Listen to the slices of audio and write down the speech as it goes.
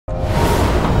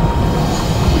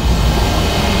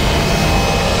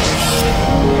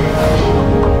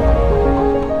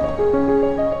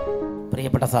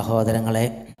സഹോദരങ്ങളെ,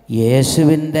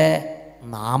 യേശുവിൻ്റെ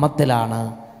നാമത്തിലാണ്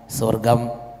സ്വർഗം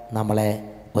നമ്മളെ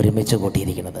ഒരുമിച്ച്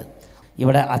കൂട്ടിയിരിക്കുന്നത്.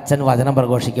 ഇവിടെ അച്ഛൻ വചനം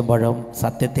പ്രഘോഷിക്കുമ്പോഴും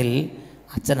സത്യത്തിൽ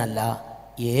അച്ഛനല്ല,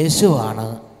 യേശുവാണ്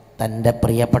തൻ്റെ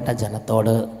പ്രിയപ്പെട്ട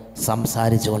ജനത്തോട്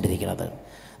സംസാരിച്ചു കൊണ്ടിരിക്കുന്നത്.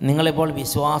 നിങ്ങളിപ്പോൾ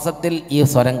വിശ്വാസത്തിൽ ഈ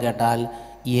സ്വരം കേട്ടാൽ,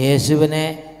 യേശുവിനെ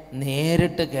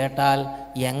നേരിട്ട് കേട്ടാൽ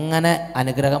എങ്ങനെ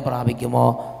അനുഗ്രഹം പ്രാപിക്കുമോ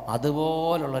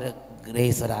അതുപോലുള്ളൊരു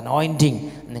ഗ്രേസ്, ഒരു അനോയിൻറ്റിങ്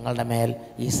നിങ്ങളുടെ മേൽ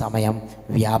ഈ സമയം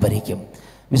വ്യാപരിക്കും.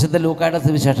 വിശുദ്ധ ലൂക്കായുടെ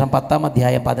സുവിശേഷം 10-ാം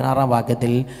അധ്യായം 16-ാം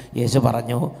വാക്യത്തിൽ യേശു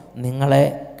പറഞ്ഞു, നിങ്ങളെ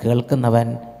കേൾക്കുന്നവൻ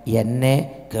എന്നെ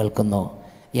കേൾക്കുന്നു,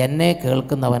 എന്നെ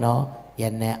കേൾക്കുന്നവനോ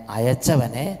എന്നെ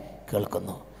അയച്ചവനെ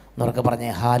കേൾക്കുന്നു. എന്നൊക്കെ പറഞ്ഞേ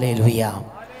ഹല്ലേലൂയ.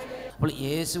 അപ്പോൾ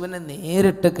യേശുവിനെ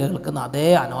നേരിട്ട് കേൾക്കുന്ന അതേ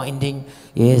അനോയിൻറ്റിങ്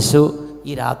യേശു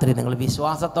ഈ രാത്രി നിങ്ങൾ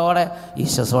വിശ്വാസത്തോടെ ഈ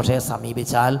ശുശ്രൂഷയെ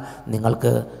സമീപിച്ചാൽ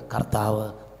നിങ്ങൾക്ക് കർത്താവ്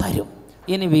തരും.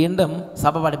 ഇനി വീണ്ടും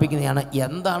സഭ പഠിപ്പിക്കുന്നതാണ്,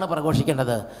 എന്താണ്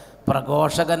പ്രഘോഷിക്കേണ്ടത്?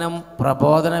 പ്രഘോഷകനും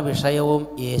പ്രബോധന വിഷയവും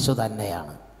യേശു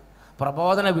തന്നെയാണ്.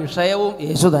 പ്രബോധന വിഷയവും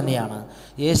യേശു തന്നെയാണ്.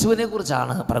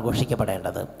 യേശുവിനെക്കുറിച്ചാണ്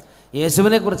പ്രഘോഷിക്കപ്പെടേണ്ടത്,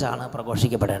 യേശുവിനെക്കുറിച്ചാണ്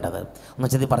പ്രഘോഷിക്കപ്പെടേണ്ടത്. എന്ന്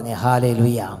വെച്ചാൽ പറഞ്ഞേ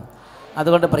ഹല്ലേലൂയ.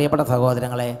 അതുകൊണ്ട് പ്രിയപ്പെട്ട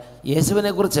സഹോദരങ്ങളെ,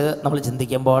 യേശുവിനെക്കുറിച്ച് നമ്മൾ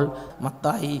ചിന്തിക്കുമ്പോൾ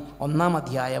മത്തായി 1-ാം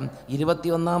അധ്യായം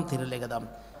 21-ാം തിരുലിഖിതം,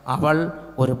 അവൾ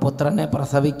ഒരു പുത്രനെ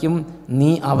പ്രസവിക്കും,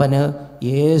 നീ അവന്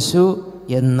യേശു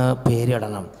എന്ന്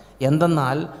പേരിടണം.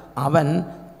 എന്തെന്നാൽ അവൻ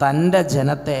തൻ്റെ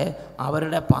ജനത്തെ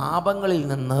അവരുടെ പാപങ്ങളിൽ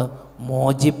നിന്ന്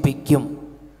മോചിപ്പിക്കും.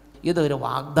 ഇതൊരു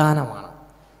വാഗ്ദാനമാണ്,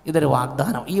 ഇതൊരു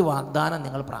വാഗ്ദാനം. ഈ വാഗ്ദാനം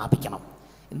നിങ്ങൾ പ്രാപിക്കണം.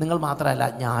 നിങ്ങൾ മാത്രമല്ല,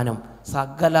 ഞാനും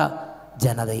സകല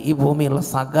ജനത, ഈ ഭൂമിയിലുള്ള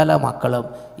സകല മക്കളും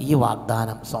ഈ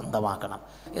വാഗ്ദാനം സ്വന്തമാക്കണം.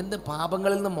 എന്ത്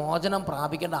പാപങ്ങളിൽ നിന്ന് മോചനം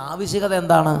പ്രാപിക്കേണ്ട ആവശ്യകത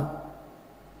എന്താണ്?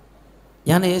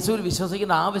 ഞാൻ യേശുവിൽ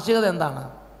വിശ്വസിക്കേണ്ട ആവശ്യകത എന്താണ്?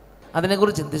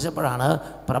 അതിനെക്കുറിച്ച് ചിന്തിച്ചപ്പോഴാണ്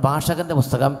പ്രഭാഷകൻ്റെ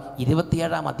പുസ്തകം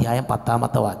 27-ാം അധ്യായം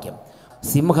 10-ാമത്തെ വാക്യം,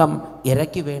 സിംഹം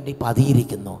ഇരയ്ക്ക് വേണ്ടി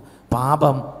പതിയിരിക്കുന്നു,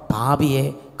 പാപം പാപിയെ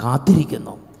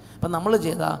കാത്തിരിക്കുന്നു. അപ്പം നമ്മൾ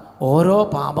ചെയ്ത ഓരോ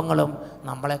പാപങ്ങളും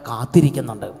നമ്മളെ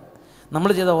കാത്തിരിക്കുന്നുണ്ട്. നമ്മൾ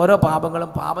ചെയ്ത ഓരോ പാപങ്ങളും,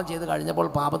 പാപം ചെയ്ത് കഴിഞ്ഞപ്പോൾ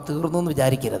പാപം തീർന്നു എന്ന്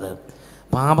വിചാരിക്കരുത്.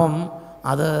 പാപം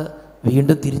അത്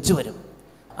വീണ്ടും തിരിച്ചു വരും.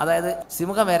 അതായത്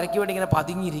സിംഹം ഇരയ്ക്ക് വേണ്ടി ഇങ്ങനെ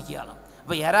പതുങ്ങിയിരിക്കുകയാണ്.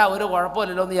 അപ്പോൾ ഇര ഒരു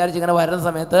കുഴപ്പമില്ലല്ലോ എന്ന് വിചാരിച്ച് ഇങ്ങനെ വരുന്ന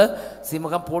സമയത്ത്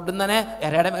സിംഹം പൊടുന്നനെ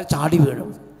ഇരയുടെ മേൽ ചാടി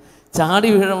വീഴും. ചാടി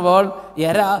വീഴുമ്പോൾ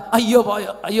ഇര അയ്യോ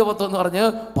പോയോ അയ്യോ പത്തോ എന്ന് പറഞ്ഞ്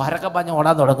പരക്കെ പഞ്ഞ്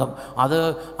ഓടാൻ തുടങ്ങും. അത്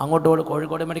അങ്ങോട്ട് ഓടും,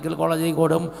 കോഴിക്കോട് മെഡിക്കൽ കോളേജിലേക്ക്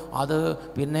ഓടും, അത്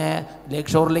പിന്നെ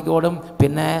ലേക്ക് ഷോറിലേക്ക് ഓടും,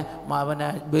 പിന്നെ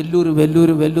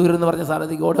വെല്ലൂർ എന്ന് പറഞ്ഞ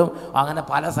സ്ഥലത്തേക്ക് ഓടും, അങ്ങനെ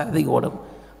പല സ്ഥലത്തേക്ക് ഓടും.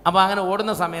 അപ്പോൾ അങ്ങനെ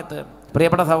ഓടുന്ന സമയത്ത്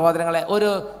പ്രിയപ്പെട്ട സഹോദരങ്ങളെ, ഒരു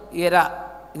ഇര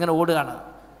ഇങ്ങനെ ഓടുകയാണ്.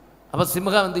 അപ്പോൾ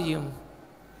സിംഹം എന്ത് ചെയ്യും?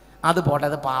 അത് പോട്ടെ,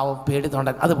 അത് പാവം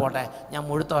പേടിത്തൊണ്ടൻ, അത് പോട്ടെ, ഞാൻ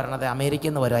മുഴുത്ത വരണത്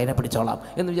അമേരിക്കയിൽ നിന്ന് വരും, അതിനെ പിടിച്ചോളാം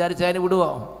എന്ന് വിചാരിച്ച് അതിനെ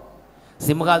വിടുവോ?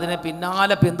 സിംഹം അതിനെ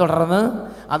പിന്നാലെ പിന്തുടർന്ന്,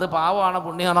 അത് പാവമാണോ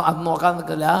പുണ്യമാണോ അത് നോക്കാൻ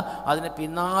നിൽക്കില്ല, അതിനെ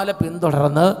പിന്നാലെ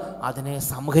പിന്തുടർന്ന് അതിനെ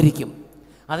സംഹരിക്കും.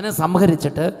 അതിനെ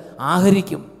സംഹരിച്ചിട്ട്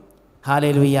ആഹരിക്കും.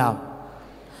 ഹല്ലേലൂയ.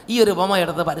 ഈ ഒരു ഉപമ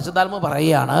എടുത്ത് പരിശുദ്ധാത്മാവ്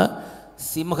പറയുകയാണ്,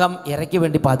 സിംഹം ഇരയ്ക്ക്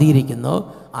വേണ്ടി പതിയിരിക്കുന്നു,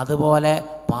 അതുപോലെ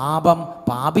പാപം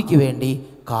പാപിക്ക് വേണ്ടി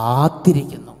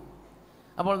കാത്തിരിക്കുന്നു.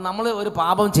 അപ്പോൾ നമ്മൾ ഒരു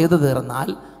പാപം ചെയ്തു തീർന്നാൽ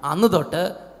അന്ന് തൊട്ട്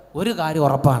ഒരു കാര്യം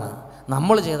ഉറപ്പാണ്,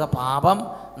 നമ്മൾ ചെയ്ത പാപം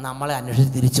നമ്മളെ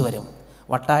അന്വേഷിച്ച് തിരിച്ചു വരും.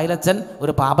 വട്ടായിലച്ചൻ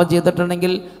ഒരു പാപം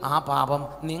ചെയ്തിട്ടുണ്ടെങ്കിൽ ആ പാപം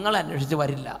നിങ്ങളെ അന്വേഷിച്ച്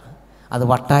വരില്ല, അത്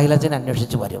വട്ടായിലച്ചൻ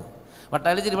അന്വേഷിച്ച് വരും.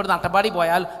 വട്ടായിലച്ചൻ ഇവിടുന്ന് അട്ടപ്പാടി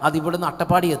പോയാൽ അത് ഇവിടുന്ന്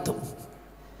അട്ടപ്പാടി എത്തും.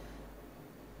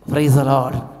 പ്രൈസ് ദി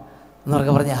ലോർഡ്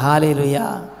എന്നൊക്കെ പറഞ്ഞ് ഹല്ലേലൂയ.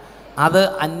 അത്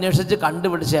അന്വേഷിച്ച്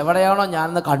കണ്ടുപിടിച്ച് എവിടെയാണോ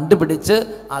ഞാനെന്ന് കണ്ടുപിടിച്ച്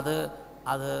അത്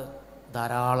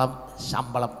ധാരാളം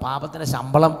ശമ്പളം, പാപത്തിൻ്റെ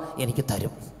ശമ്പളം എനിക്ക്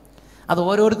തരും. അത്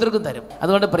ഓരോരുത്തർക്കും തരും.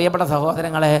 അതുകൊണ്ട് പ്രിയപ്പെട്ട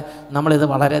സഹോദരങ്ങളെ, നമ്മളിത്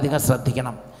വളരെയധികം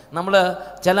ശ്രദ്ധിക്കണം. നമ്മൾ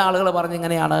ചില ആളുകൾ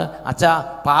പറഞ്ഞിങ്ങനെയാണ്, അച്ഛാ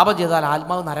പാപം ചെയ്താൽ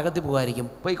ആത്മാവ് നരകത്തിൽ പോകുമായിരിക്കും.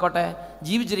 പോയിക്കോട്ടെ,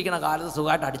 ജീവിച്ചിരിക്കുന്ന കാലത്ത്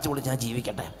സുഖമായിട്ട് അടിച്ചു പൊളിച്ച് ഞാൻ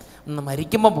ജീവിക്കട്ടെ,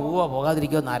 മരിക്കുമ്പോൾ പോവുക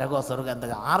പോകാതിരിക്കുമോ, നരകമോ സ്വർഗ്ഗം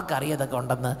എന്തൊക്കെ ആർക്കറിയാം ഇതൊക്കെ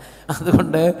ഉണ്ടെന്ന്.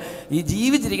 അതുകൊണ്ട് ഈ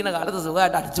ജീവിച്ചിരിക്കുന്ന കാലത്ത്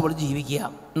സുഖമായിട്ട് അടിച്ചു പൊളിച്ച്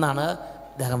ജീവിക്കുക എന്നാണ്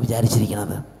അദ്ദേഹം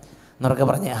വിചാരിച്ചിരിക്കുന്നത് എന്നൊക്കെ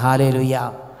പറഞ്ഞ് ഹല്ലേലൂയ.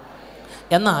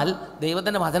 എന്നാൽ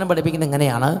ദൈവത്തിൻ്റെ വചനം പഠിപ്പിക്കുന്നത്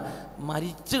എങ്ങനെയാണ്?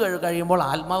 മരിച്ചു കഴിയുമ്പോൾ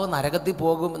ആത്മാവ് നരകത്തിൽ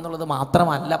പോകും എന്നുള്ളത്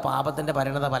മാത്രമല്ല പാപത്തിൻ്റെ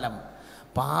പരിണത ഫലം.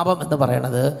 പാപം എന്ന്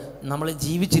പറയുന്നത് നമ്മൾ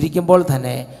ജീവിച്ചിരിക്കുമ്പോൾ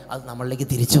തന്നെ അത് നമ്മളിലേക്ക്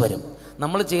തിരിച്ചു വരും.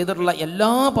 നമ്മൾ ചെയ്തിട്ടുള്ള എല്ലാ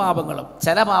പാപങ്ങളും,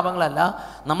 ചില പാപങ്ങളല്ല,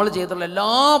 നമ്മൾ ചെയ്തിട്ടുള്ള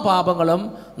എല്ലാ പാപങ്ങളും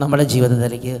നമ്മുടെ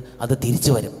ജീവിതത്തിലേക്ക് അത്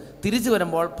തിരിച്ചു വരും. തിരിച്ചു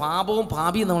വരുമ്പോൾ പാപവും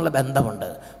പാപിയും തമ്മിലുള്ള ബന്ധമുണ്ട്.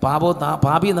 പാപവും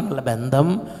പാപിയും തമ്മിലുള്ള ബന്ധം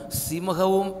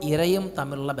സിംഹവും ഇരയും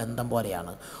തമ്മിലുള്ള ബന്ധം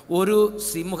പോലെയാണ്. ഒരു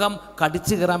സിംഹം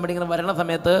കടിച്ചു കയറാൻ വേണ്ടി ഇങ്ങനെ വരണ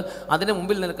സമയത്ത് അതിന്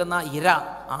മുമ്പിൽ നിൽക്കുന്ന ഇര,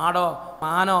 ആടോ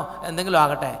മാനോ എന്തെങ്കിലും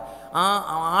ആകട്ടെ, ആ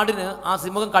ആടിന് ആ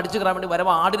സിംഹം കടിച്ചു കയറാൻ വേണ്ടി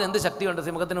വരുമ്പോൾ ആടിന് എന്ത് ശക്തിയുണ്ട്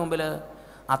സിംഹത്തിന് മുമ്പിൽ?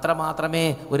 അത്രമാത്രമേ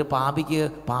ഒരു പാപിക്ക്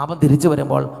പാപം തിരിച്ചു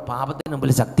വരുമ്പോൾ പാപത്തിന്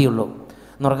മുമ്പിൽ ശക്തിയുള്ളൂ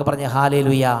എന്നുറക്കെ പറഞ്ഞ്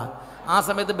ഹല്ലേലൂയ. ആ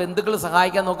സമയത്ത് ബന്ധുക്കൾ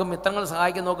സഹായിക്കാൻ നോക്കും, മിത്രങ്ങൾ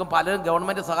സഹായിക്കാൻ നോക്കും, പലരും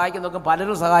ഗവൺമെൻറ് സഹായിക്കാൻ നോക്കും,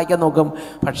 പലരും സഹായിക്കാൻ നോക്കും.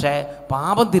 പക്ഷേ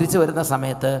പാപം തിരിച്ചു വരുന്ന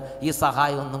സമയത്ത് ഈ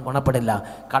സഹായമൊന്നും ഗുണപ്പെടില്ല.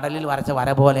 കടലിൽ വരച്ച വര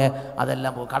പോലെ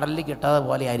അതെല്ലാം പോകും. കടലിൽ കിട്ടാതെ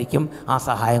പോലെ ആയിരിക്കും ആ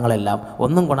സഹായങ്ങളെല്ലാം,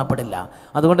 ഒന്നും ഗുണപ്പെടില്ല.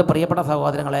 അതുകൊണ്ട് പ്രിയപ്പെട്ട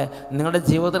സഹോദരങ്ങളെ, നിങ്ങളുടെ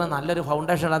ജീവിതത്തിന് നല്ലൊരു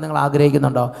ഫൗണ്ടേഷൻ ഇടാൻ നിങ്ങൾ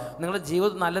ആഗ്രഹിക്കുന്നുണ്ടോ? നിങ്ങളുടെ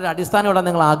ജീവിതത്തിൽ നല്ലൊരു അടിസ്ഥാനം ഇടാൻ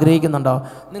നിങ്ങൾ ആഗ്രഹിക്കുന്നുണ്ടോ?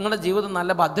 നിങ്ങളുടെ ജീവിതം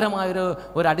നല്ല ഭദ്രമായൊരു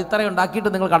അടിത്തറ ഉണ്ടാക്കിയിട്ട്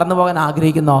നിങ്ങൾ കടന്നു പോകാൻ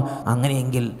ആഗ്രഹിക്കുന്നോ?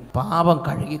 അങ്ങനെയെങ്കിൽ പാപം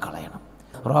കഴുകി കളയണം.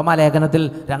 റോമാലേഖനത്തിൽ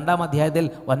 2-ാം അധ്യായത്തിൽ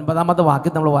 9-ാമത്തെ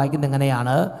വാക്യം നമ്മൾ വായിക്കുന്നത്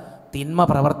എങ്ങനെയാണ്? തിന്മ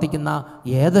പ്രവർത്തിക്കുന്ന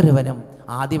ഏതൊരുവനും,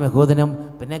 ആദ്യം യഹൂദനും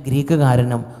പിന്നെ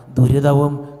ഗ്രീക്കുകാരനും,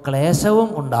 ദുരിതവും ക്ലേശവും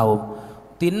ഉണ്ടാവും.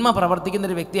 തിന്മ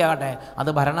പ്രവർത്തിക്കുന്നൊരു വ്യക്തിയാകട്ടെ,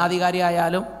 അത്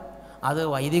ഭരണാധികാരിയായാലും, അത്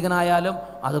വൈദികനായാലും,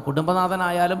 അത്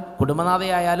കുടുംബനാഥനായാലും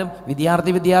കുടുംബനാഥയായാലും,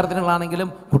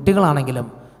 വിദ്യാർത്ഥിനികളാണെങ്കിലും കുട്ടികളാണെങ്കിലും,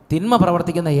 തിന്മ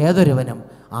പ്രവർത്തിക്കുന്ന ഏതൊരുവനും,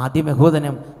 ആദ്യം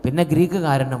യഹൂദനും പിന്നെ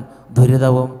ഗ്രീക്കുകാരനും,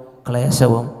 ദുരിതവും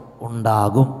ക്ലേശവും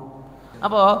ഉണ്ടാകും.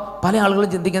 അപ്പോൾ പല ആളുകളും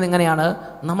ചിന്തിക്കുന്നത് എങ്ങനെയാണ്?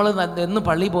 നമ്മൾ എന്നും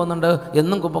പള്ളിയിൽ പോകുന്നുണ്ട്,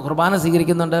 എന്നും കുർബാന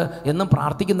സ്വീകരിക്കുന്നുണ്ട്, എന്നും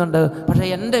പ്രാർത്ഥിക്കുന്നുണ്ട്, പക്ഷേ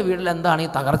എൻ്റെ വീട്ടിൽ എന്താണ് ഈ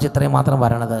തകർച്ച ഇത്രയും മാത്രം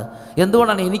വരണത്?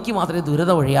 എന്തുകൊണ്ടാണ് എനിക്ക് മാത്രമേ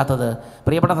ദുരിതം ഒഴിയാത്തത്?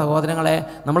 പ്രിയപ്പെട്ട സഹോദരങ്ങളെ,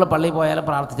 നമ്മൾ പള്ളിയിൽ പോയാലും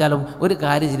പ്രാർത്ഥിച്ചാലും ഒരു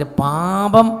കാര്യം,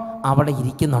 പാപം അവിടെ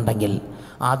ഇരിക്കുന്നുണ്ടെങ്കിൽ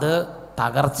അത്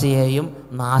തകർച്ചയെയും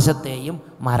നാശത്തെയും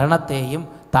മരണത്തെയും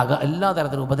എല്ലാ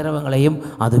തരത്തിലുള്ള ഉപദ്രവങ്ങളെയും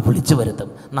അത് വിളിച്ചു വരുത്തും.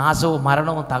 നാശവും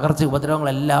മരണവും തകർച്ച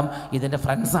ഉപദ്രവങ്ങളെല്ലാം ഇതിൻ്റെ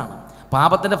ഫ്രണ്ട്സാണ്,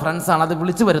 പാപത്തിൻ്റെ ഫ്രണ്ട്സാണ്. അത്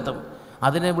വിളിച്ചു വരുത്തും.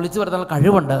 അതിനെ വിളിച്ചു വരുത്താനുള്ള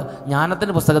കഴിവുണ്ട്.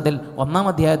 ജ്ഞാനത്തിൻ്റെ പുസ്തകത്തിൽ 1-ാം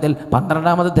അധ്യായത്തിൽ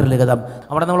 12-ാമത്തെ തിരുലിഖിതം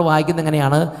അവിടെ നമ്മൾ വായിക്കുന്നത്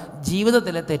എങ്ങനെയാണ്?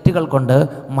 ജീവിതത്തിലെ തെറ്റുകൾ കൊണ്ട്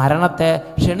മരണത്തെ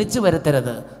ക്ഷണിച്ചു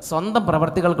വരുത്തരുത്, സ്വന്തം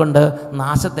പ്രവർത്തികൾ കൊണ്ട്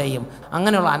നാശത്തെയും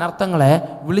അങ്ങനെയുള്ള അനർത്ഥങ്ങളെ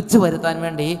വിളിച്ചു വരുത്താൻ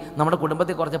വേണ്ടി നമ്മുടെ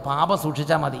കുടുംബത്തിൽ കുറച്ച് പാപം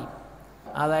സൂക്ഷിച്ചാൽ മതി.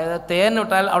 അതായത്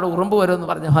തേനിട്ടാൽ അവിടെ ഉറുമ്പ് വരുമെന്ന്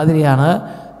പറഞ്ഞ മാതിരിയാണ്.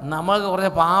 നമുക്ക്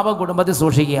കുറച്ച് പാപം കുടുംബത്തിൽ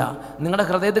സൂക്ഷിക്കുക, നിങ്ങളുടെ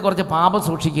ഹൃദയത്തിൽ കുറച്ച് പാപം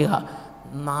സൂക്ഷിക്കുക.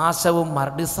 നാശവും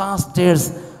ഡിസാസ്റ്റേഴ്സ്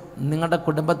നിങ്ങളുടെ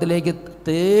കുടുംബത്തിലേക്ക്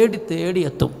തേടി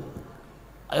എത്തും.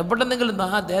 എവിടെന്നെങ്കിലും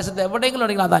ദേശത്ത് എവിടെയെങ്കിലും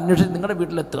ഉണ്ടെങ്കിൽ അത് അന്വേഷിച്ച് നിങ്ങളുടെ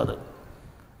വീട്ടിലെത്തും.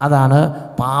 അതാണ്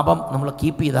പാപം നമ്മൾ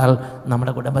കീപ്പ് ചെയ്താൽ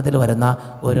നമ്മുടെ കുടുംബത്തിൽ വരുന്ന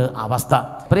ഒരു അവസ്ഥ.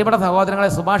 പ്രിയപ്പെട്ട സഹോദരങ്ങളെ,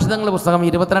 സുഭാഷിതങ്ങളുടെ പുസ്തകം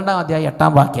 22-ാം അധ്യായം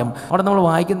 8-ാം വാക്യം അവിടെ നമ്മൾ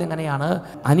വായിക്കുന്നത് എങ്ങനെയാണ്?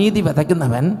 അനീതി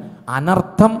വിതയ്ക്കുന്നവൻ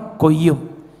അനർത്ഥം കൊയ്യും.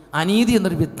 അനീതി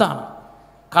എന്നൊരു വിത്താണ്,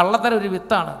 കള്ളത്തരം ഒരു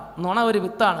വിത്താണ്, നുണ ഒരു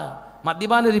വിത്താണ്,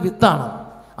 മദ്യപാനം ഒരു വിത്താണ്.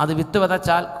 അത് വിത്ത്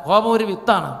വിതച്ചാൽ, കോപം ഒരു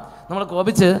വിത്താണ്. നമ്മൾ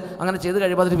കോപിച്ച് അങ്ങനെ ചെയ്ത്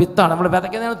കഴിയുമ്പോൾ അതൊരു വിത്താണ്, നമ്മൾ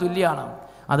വിതയ്ക്കുന്നതിന് തുല്യമാണ്.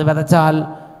 അത് വിതച്ചാൽ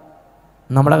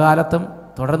നമ്മുടെ കാലത്തും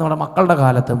തുടർന്ന് നമ്മുടെ മക്കളുടെ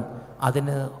കാലത്തും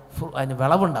അതിന്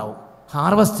വിളവുണ്ടാവും,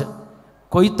 ഹാർവസ്റ്റ്,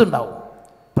 കൊയ്ത്തുണ്ടാവും.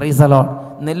 Praise the Lord.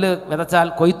 നെല്ല് വിതച്ചാൽ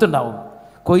കൊയ്ത്തുണ്ടാവും,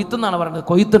 കൊയ്ത്തെന്നാണ് പറയുന്നത്,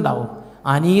 കൊയ്ത്തുണ്ടാവും.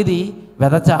 അനീതി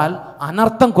വിതച്ചാൽ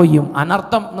അനർത്ഥം കൊയ്യും.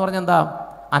 അനർത്ഥം എന്ന് പറഞ്ഞാൽ എന്താ?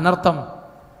 അനർത്ഥം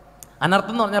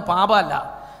എന്ന് പറഞ്ഞാൽ പാപമല്ല.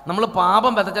 നമ്മൾ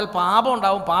പാപം വിതച്ചാൽ പാപം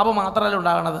ഉണ്ടാവും, പാപം മാത്രമല്ല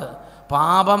ഉണ്ടാകണത്.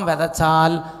 പാപം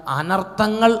വിതച്ചാൽ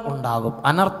അനർത്ഥങ്ങൾ ഉണ്ടാകും,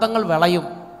 അനർത്ഥങ്ങൾ വിളയും.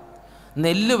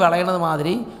 നെല്ല് വിളയണത്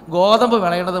മാതിരി, ഗോതമ്പ്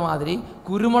വിളയണത് മാതിരി,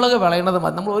 കുരുമുളക് വിളയണത്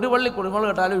മാതിരി. നമ്മൾ ഒരു വള്ളി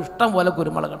കുരുമുളക് ഇട്ടാലും ഇഷ്ടം പോലെ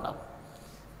കുരുമുളക് ഉണ്ടാവും.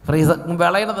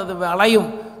 വിളയണത് അത് വിളയും.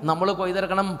 നമ്മൾ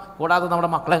കൊയ്തെടുക്കണം, കൂടാതെ നമ്മുടെ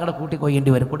മക്കളെ കൂടെ കൂട്ടി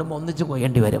കൊയ്യേണ്ടി വരും, കുടുംബം ഒന്നിച്ച്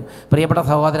കൊയ്യേണ്ടി വരും. പ്രിയപ്പെട്ട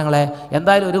സഹോദരങ്ങളെ,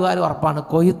 എന്തായാലും ഒരു കാര്യം ഉറപ്പാണ്,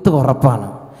 കൊയ്ത്ത് ഉറപ്പാണ്.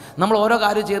 നമ്മൾ ഓരോ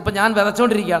കാര്യം ചെയ്തപ്പോൾ ഞാൻ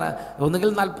വിതച്ചുകൊണ്ടിരിക്കുകയാണ്. ഒന്നുകിൽ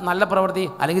നല്ല പ്രവൃത്തി,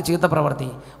 അല്ലെങ്കിൽ ചീത്ത പ്രവൃത്തി,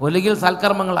 ഒന്നുകിൽ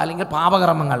സൽക്കർമ്മങ്ങൾ, അല്ലെങ്കിൽ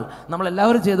പാപകർമ്മങ്ങൾ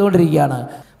നമ്മളെല്ലാവരും ചെയ്തുകൊണ്ടിരിക്കുകയാണ്.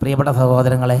 പ്രിയപ്പെട്ട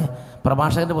സഹോദരങ്ങളെ,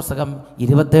 പ്രഭാഷകൻ്റെ പുസ്തകം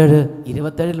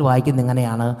 27-27 വായിക്കുന്ന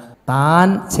ഇങ്ങനെയാണ്: താൻ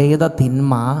ചെയ്ത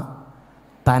തിന്മ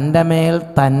തൻ്റെ മേൽ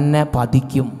തന്നെ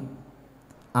പതിക്കും,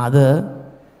 അത്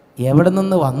എവിടെ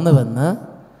നിന്ന് വന്നുവെന്ന്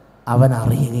അവൻ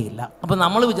അറിയുകയില്ല. അപ്പോൾ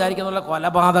നമ്മൾ വിചാരിക്കുന്ന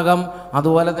കൊലപാതകം,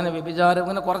 അതുപോലെ തന്നെ വ്യഭിചാരം,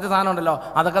 ഇങ്ങനെ കുറച്ച് സാധനം ഉണ്ടല്ലോ,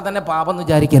 അതൊക്കെ തന്നെ പാപം എന്ന്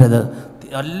വിചാരിക്കരുത്.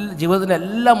 ജീവിതത്തിൻ്റെ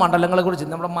എല്ലാ മണ്ഡലങ്ങളെക്കുറിച്ച്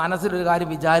നമ്മുടെ മനസ്സിലൊരു കാര്യം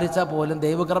വിചാരിച്ചാൽ പോലും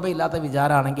ദൈവകൃപയില്ലാത്ത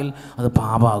വിചാരമാണെങ്കിൽ അത്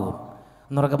പാപമാകും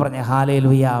എന്നൊക്കെ പറഞ്ഞേ.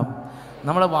 ഹല്ലേലൂയ.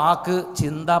 നമ്മുടെ വാക്ക്,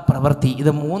 ചിന്ത, പ്രവൃത്തി,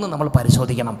 ഇത് 3 നമ്മൾ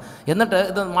പരിശോധിക്കണം. എന്നിട്ട്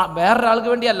ഇത് വേറൊരാൾക്ക്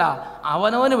വേണ്ടിയല്ല,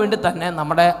 അവനവന് വേണ്ടി തന്നെ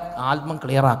നമ്മുടെ ആത്മം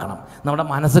ക്ലിയറാക്കണം, നമ്മുടെ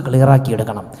മനസ്സ് ക്ലിയറാക്കി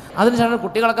എടുക്കണം. അതിനുശേഷം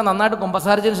കുട്ടികളൊക്കെ നന്നായിട്ട്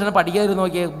കുമ്പസാരിച്ചതിന് ശേഷം പഠിക്കാതിരുന്ന്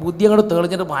നോക്കിയാൽ ബുദ്ധി അങ്ങോട്ട്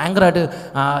തെളിഞ്ഞിട്ട് ഭയങ്കരമായിട്ട്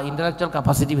ഇൻ്റലക്ച്വൽ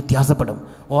കപ്പാസിറ്റി വ്യത്യാസപ്പെടും,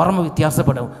 ഓർമ്മ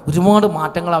വ്യത്യാസപ്പെടും, ഒരുപാട്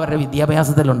മാറ്റങ്ങൾ അവരുടെ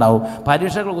വിദ്യാഭ്യാസത്തിലുണ്ടാവും.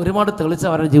 പരീക്ഷകൾ ഒരുപാട് തെളിച്ച്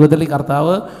അവരുടെ ജീവിതത്തിൽ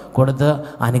കർത്താവ് കൊടുത്ത്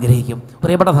അനുഗ്രഹിക്കും.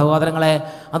 പ്രിയപ്പെട്ട സഹോദരങ്ങളെ,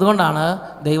 അതുകൊണ്ടാണ്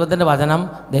ദൈവത്തിൻ്റെ വചനം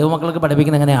ദൈവമക്കൾക്ക്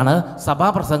പഠിപ്പിക്കുന്നത് എങ്ങനെയാണ്?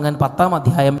 സഭാപ്രസംഗൻ 10-ാം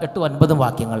അധ്യായം 8-9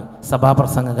 വാക്യങ്ങൾ.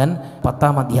 സഭാപ്രസംഗകൻ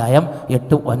 10-ാം അധ്യായം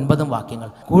 8-9 വാക്യങ്ങൾ.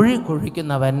 കുഴി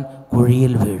കുഴിക്കുന്നവൻ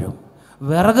കുഴിയിൽ വീഴും,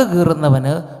 വിറക്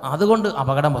കീറുന്നവന് അതുകൊണ്ട്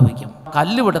അപകടം ഭവിക്കും,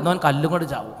 കല്ല് വിടുന്നവൻ കല്ലും കൊണ്ട്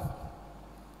ചാവും.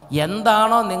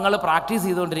 എന്താണോ നിങ്ങൾ പ്രാക്ടീസ്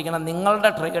ചെയ്തുകൊണ്ടിരിക്കണം,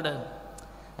 നിങ്ങളുടെ ട്രേഡ്,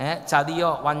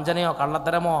 ചതിയോ വഞ്ചനയോ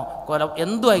കള്ളത്തരമോ കൊല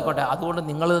എന്തും ആയിക്കോട്ടെ, അതുകൊണ്ട്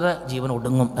നിങ്ങളുടെ ജീവൻ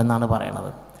ഒടുങ്ങും എന്നാണ്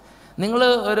പറയണത്. നിങ്ങൾ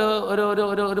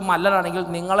ഒരു മല്ലനാണെങ്കിൽ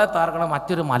നിങ്ങളെ താർക്കണ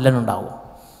മറ്റൊരു മല്ലനുണ്ടാവും.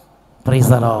 Praise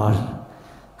the Lord.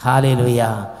 ഹല്ലേലൂയ.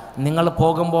 നിങ്ങൾ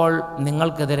പോകുമ്പോൾ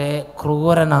നിങ്ങൾക്കെതിരെ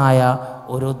ക്രൂരനായ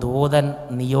ഒരു ദൂതൻ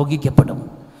നിയോഗിക്കപ്പെടും.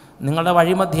 നിങ്ങളുടെ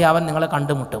വഴിമധ്യേ അവൻ നിങ്ങളെ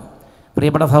കണ്ടുമുട്ടും.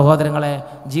 പ്രിയപ്പെട്ട സഹോദരങ്ങളെ,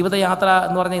 ജീവിതയാത്ര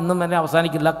എന്ന് പറഞ്ഞാൽ ഇന്നും തന്നെ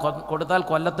അവസാനിക്കില്ല. കൊടുത്താൽ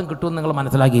കൊല്ലത്തും കിട്ടുമെന്ന് നിങ്ങൾ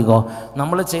മനസ്സിലാക്കിക്കോ.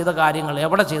 നമ്മൾ ചെയ്ത കാര്യങ്ങൾ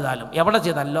എവിടെ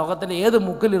ചെയ്താലും ലോകത്തിൻ്റെ ഏത്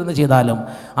മുക്കിലിരുന്ന് ചെയ്താലും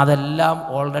അതെല്ലാം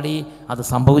ഓൾറെഡി അത്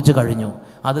സംഭവിച്ചു കഴിഞ്ഞു.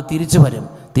 അത്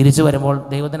തിരിച്ചു വരുമ്പോൾ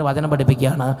ദൈവത്തിൻ്റെ വചനം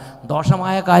പഠിപ്പിക്കുകയാണ്,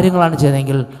 ദോഷമായ കാര്യങ്ങളാണ്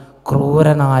ചെയ്തതെങ്കിൽ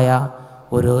ക്രൂരനായ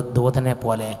ഒരു ദൂതനെ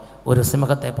പോലെ, ഒരു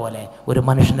സിംഹത്തെ പോലെ, ഒരു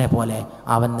മനുഷ്യനെ പോലെ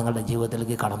അവൻ നിങ്ങളുടെ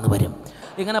ജീവിതത്തിലേക്ക് കടന്നു വരും.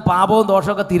 ഇങ്ങനെ പാപവും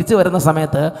ദോഷമൊക്കെ തിരിച്ചു വരുന്ന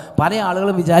സമയത്ത് പല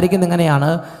ആളുകളും വിചാരിക്കുന്ന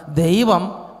ഇങ്ങനെയാണ്,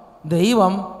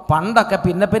 ദൈവം പണ്ടൊക്കെ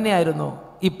പിന്നെ ആയിരുന്നു,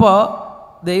 ഇപ്പോൾ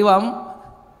ദൈവം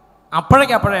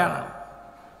അപ്പോഴേക്കപ്പോഴാണ്.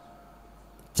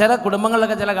 ചില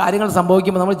കുടുംബങ്ങളിലൊക്കെ ചില കാര്യങ്ങൾ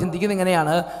സംഭവിക്കുമ്പോൾ നമ്മൾ ചിന്തിക്കുന്നത്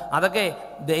ഇങ്ങനെയാണ്, അതൊക്കെ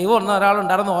ദൈവം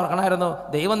ഒരാളുണ്ടായിരുന്നു ഓർക്കണമായിരുന്നു,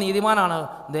 ദൈവം നീതിമാനാണ്,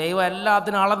 ദൈവം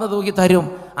എല്ലാത്തിനും അളന്ന് തൂക്കി തരും.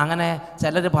 അങ്ങനെ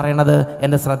ചിലർ പറയണത്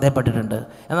എൻ്റെ ശ്രദ്ധയിൽപ്പെട്ടിട്ടുണ്ട്.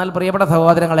 എന്നാൽ പ്രിയപ്പെട്ട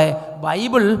സഹോദരങ്ങളെ,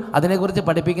 ബൈബിൾ അതിനെക്കുറിച്ച്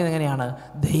പഠിപ്പിക്കുന്നത് എങ്ങനെയാണ്?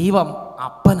 ദൈവം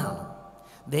അപ്പനാണ്,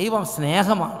 ദൈവം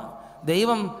സ്നേഹമാണ്,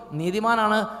 ദൈവം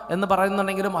നീതിമാനാണ് എന്ന്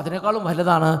പറയുന്നുണ്ടെങ്കിലും അതിനേക്കാളും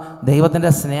വലുതാണ്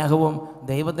ദൈവത്തിൻ്റെ സ്നേഹവും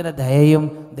ദൈവത്തിൻ്റെ ദയയും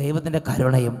ദൈവത്തിൻ്റെ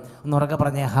കരുണയും. എന്നുറക്കെ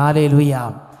പറഞ്ഞേ ഹല്ലേലൂയ,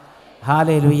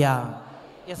 ഹല്ലേലൂയ.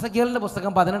 എസെക്കിയേലിൻ്റെ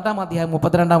പുസ്തകം 18-ാം അധ്യായം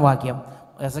 32-ാം വാക്യം.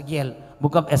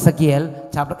 Book of Ezekiel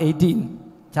chapter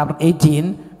 18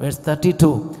 verse 32.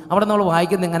 അവിടെ നമ്മൾ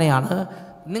വായിക്കുന്നത് എങ്ങനെയാണ്?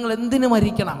 നിങ്ങൾ എന്തിനു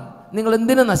മരിക്കണം, നിങ്ങൾ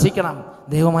എന്തിനു നശിക്കണം?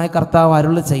 ദൈവമായ കർത്താവ്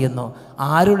അരുളി ചെയ്യുന്നു,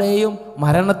 ആരുടെയും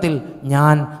മരണത്തിൽ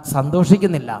ഞാൻ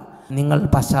സന്തോഷിക്കുന്നില്ല. നിങ്ങൾ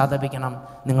പശ്ചാത്തപിക്കണം,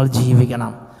 നിങ്ങൾ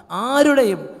ജീവിക്കണം.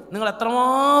 ആരുടെയും, നിങ്ങൾ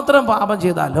എത്രമാത്രം പാപം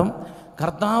ചെയ്താലും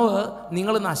കർത്താവ്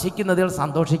നിങ്ങൾ നശിക്കുന്നതിൽ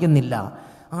സന്തോഷിക്കുന്നില്ല.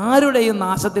 ആരുടെയും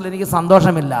നാശത്തിൽ എനിക്ക്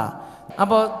സന്തോഷമില്ല.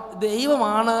 അപ്പോൾ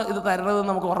ദൈവമാണ് ഇത് തരുന്നതെന്ന്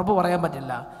നമുക്ക് ഉറപ്പ് പറയാൻ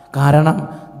പറ്റില്ല. കാരണം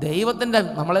ദൈവത്തിൻ്റെ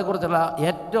നമ്മളെക്കുറിച്ചുള്ള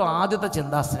ഏറ്റവും ആദ്യത്തെ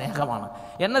ചിന്ത സ്നേഹമാണ്.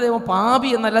 എന്നെ ദൈവം പാപി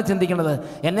എന്നല്ല ചിന്തിക്കുന്നത്.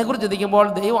 എന്നെക്കുറിച്ച് ചിന്തിക്കുമ്പോൾ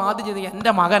ദൈവം ആദ്യം ചിന്തിക്കുക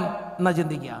എൻ്റെ മകൻ എന്നാണ്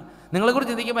ചിന്തിക്കുക.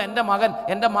 നിങ്ങളെക്കുറിച്ച് ചിന്തിക്കുമ്പോൾ എൻ്റെ മകൻ,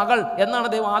 എൻ്റെ മകൾ എന്നാണ്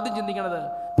ദൈവം ആദ്യം ചിന്തിക്കുന്നത്.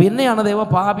 പിന്നെയാണ് ദൈവം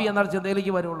പാപി എന്ന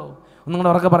ചിന്തയിലേക്ക് വരുള്ളൂ.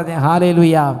 നിങ്ങളുടെ ഉറക്കെ പറഞ്ഞേ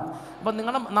ഹല്ലേലൂയ. അപ്പം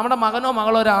നമ്മുടെ മകനോ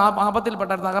മകളോ ഒരു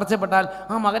ആപത്തിൽപ്പെട്ടാൽ, തകർച്ചപ്പെട്ടാൽ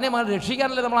ആ മകനെ മകൾ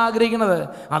രക്ഷിക്കാനല്ലേ നമ്മൾ ആഗ്രഹിക്കുന്നത്.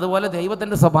 അതുപോലെ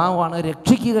ദൈവത്തിൻ്റെ സ്വഭാവമാണ്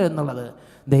രക്ഷിക്കുക എന്നുള്ളത്.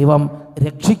 ദൈവം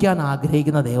രക്ഷിക്കാൻ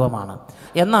ആഗ്രഹിക്കുന്ന ദൈവമാണ്.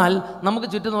 എന്നാൽ നമുക്ക്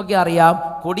ചുറ്റും നോക്കി അറിയാം,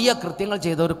 കൊടിയ കൃത്യങ്ങൾ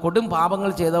ചെയ്തവർ, കൊടും പാപങ്ങൾ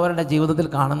ചെയ്തവരുടെ ജീവിതത്തിൽ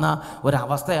കാണുന്ന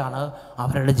ഒരവസ്ഥയാണ്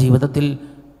അവരുടെ ജീവിതത്തിൽ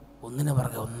ഒന്നിനു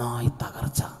പുറകെ ഒന്നായി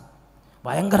തകർച്ച,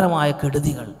 ഭയങ്കരമായ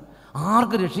കെടുതികൾ,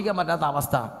 ആർക്കും രക്ഷിക്കാൻ പറ്റാത്ത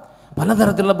അവസ്ഥ,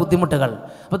 പലതരത്തിലുള്ള ബുദ്ധിമുട്ടുകൾ.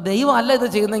 അപ്പോൾ ദൈവം അല്ല ഇത്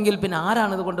ചെയ്യുന്നെങ്കിൽ പിന്നെ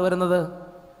ആരാണ് ഇത് കൊണ്ടുവരുന്നത്?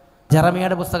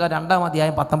 ജെറമിയയുടെ പുസ്തകം 2-ാം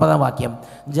അധ്യായം 19-ാം വാക്യം.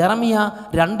 ജെറമിയ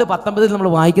 2:19 നമ്മൾ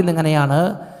വായിക്കുന്നത് എങ്ങനെയാണ്?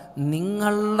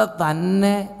 നിങ്ങളുടെ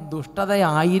തന്നെ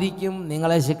ദുഷ്ടതയായിരിക്കും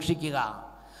നിങ്ങളെ ശിക്ഷിക്കുക,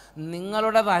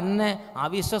 നിങ്ങളുടെ തന്നെ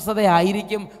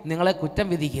അവിശ്വസ്തതയായിരിക്കും നിങ്ങളെ കുറ്റം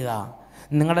വിധിക്കുക.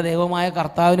 നിങ്ങളുടെ ദൈവമായ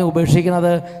കർത്താവിനെ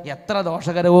ഉപേക്ഷിക്കുന്നത് എത്ര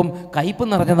ദോഷകരവും കയ്പ്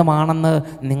നിറഞ്ഞതുമാണെന്ന്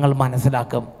നിങ്ങൾ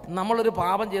മനസ്സിലാക്കും. നമ്മളൊരു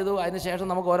പാപം ചെയ്തു, അതിനുശേഷം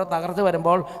നമുക്ക് ഓരോ തകർച്ച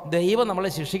വരുമ്പോൾ ദൈവം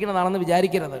നമ്മളെ ശിക്ഷിക്കുന്നതാണെന്ന്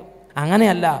വിചാരിക്കരുത്.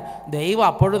 അങ്ങനെയല്ല, ദൈവം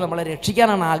അപ്പോഴും നമ്മളെ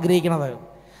രക്ഷിക്കാനാണ് ആഗ്രഹിക്കുന്നത്.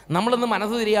 നമ്മളൊന്ന്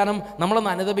മനസ്സ് തിരിയാനും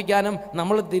നമ്മളൊന്ന് അനുദപിക്കാനും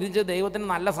നമ്മൾ തിരിച്ച് ദൈവത്തിന്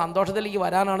നല്ല സന്തോഷത്തിലേക്ക്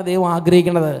വരാനാണ് ദൈവം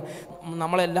ആഗ്രഹിക്കുന്നത്.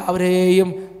 നമ്മളെല്ലാവരെയും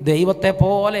ദൈവത്തെ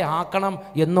പോലെ ആക്കണം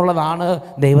എന്നുള്ളതാണ്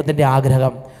ദൈവത്തിൻ്റെ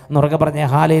ആഗ്രഹം. എന്നുറക്കെ പറഞ്ഞേ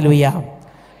ഹല്ലേലൂയ.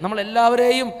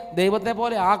 നമ്മളെല്ലാവരെയും ദൈവത്തെ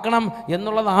പോലെ ആക്കണം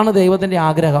എന്നുള്ളതാണ് ദൈവത്തിൻ്റെ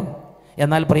ആഗ്രഹം.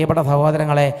 എന്നാൽ പ്രിയപ്പെട്ട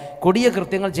സഹോദരങ്ങളെ, കൊടിയ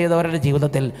കൃത്യങ്ങൾ ചെയ്തവരുടെ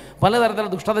ജീവിതത്തിൽ,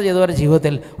 പലതരത്തിലുള്ള ദുഷ്ടത ചെയ്തവരുടെ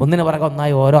ജീവിതത്തിൽ ഒന്നിനു പുറകെ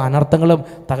ഒന്നായി ഓരോ അനർത്ഥങ്ങളും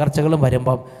തകർച്ചകളും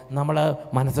വരുമ്പം നമ്മൾ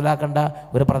മനസ്സിലാക്കേണ്ട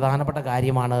ഒരു പ്രധാനപ്പെട്ട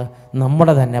കാര്യമാണ്,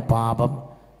 നമ്മുടെ തന്നെ പാപം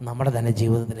നമ്മുടെ തന്നെ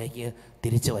ജീവിതത്തിലേക്ക്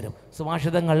തിരിച്ചു വരും.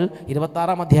 സുഭാഷിതങ്ങൾ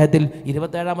 26-ാം അധ്യായത്തിൽ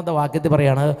 27-ാമത്തെ വാക്യത്തിൽ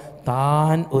പറയാണ്,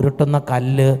 താൻ ഉരുട്ടുന്ന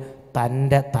കല്ല്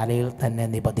തൻ്റെ തലയിൽ തന്നെ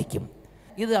നിപതിക്കും.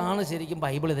 ഇതാണ് ശരിക്കും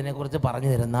ബൈബിൾ ഇതിനെക്കുറിച്ച് പറഞ്ഞു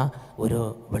തരുന്ന ഒരു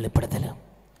വെളിപ്പെടുത്തൽ.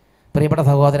 പ്രിയപ്പെട്ട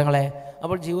സഹോദരങ്ങളെ,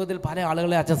 അപ്പോൾ ജീവിതത്തിൽ പല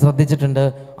ആളുകളെ അച്ഛൻ ശ്രദ്ധിച്ചിട്ടുണ്ട്.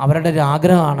 അവരുടെ ഒരു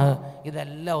ആഗ്രഹമാണ്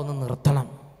ഇതെല്ലാം ഒന്ന് നിർത്തണം,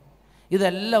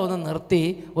 ഇതെല്ലാം ഒന്ന് നിർത്തി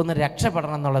ഒന്ന്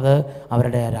രക്ഷപ്പെടണം എന്നുള്ളത്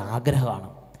അവരുടെ ഒരു ആഗ്രഹമാണ്.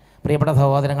 പ്രിയപ്പെട്ട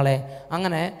സഹോദരങ്ങളെ,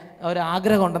 അങ്ങനെ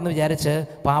ഒരാഗ്രഹം ഉണ്ടെന്ന് വിചാരിച്ച്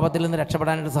പാപത്തിൽ നിന്ന്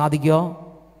രക്ഷപ്പെടാനായിട്ട് സാധിക്കുമോ?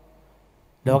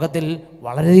 ലോകത്തിൽ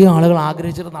വളരെയധികം ആളുകൾ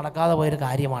ആഗ്രഹിച്ചിട്ട് നടക്കാതെ പോയൊരു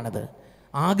കാര്യമാണിത്.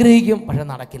 ആഗ്രഹിക്കും, പക്ഷെ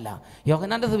നടക്കില്ല.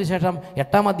 യോഹന്നാൻ്റെ സുവിശേഷം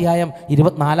 8-ാം അധ്യായം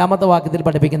 24-ാമത്തെ വാക്യത്തിൽ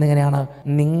പഠിപ്പിക്കുന്നത് എങ്ങനെയാണ്?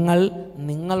 നിങ്ങൾ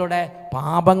നിങ്ങളുടെ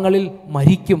പാപങ്ങളിൽ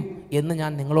മരിക്കും എന്ന്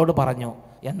ഞാൻ നിങ്ങളോട് പറഞ്ഞു,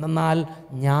 എന്നാൽ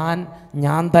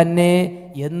ഞാൻ തന്നെ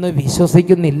എന്ന്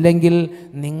വിശ്വസിക്കുന്നില്ലെങ്കിൽ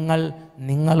നിങ്ങൾ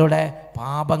നിങ്ങളുടെ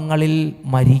പാപങ്ങളിൽ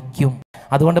മരിക്കും.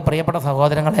 അതുകൊണ്ട് പ്രിയപ്പെട്ട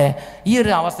സഹോദരങ്ങളെ, ഈ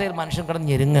ഒരു അവസ്ഥയിൽ മനുഷ്യൻ കിടന്ന്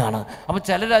ഞെരുങ്ങുകയാണ്. അപ്പോൾ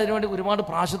ചിലർ അതിനുവേണ്ടി ഒരുപാട്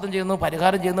പ്രായശ്ചിത്തം ചെയ്യുന്നു,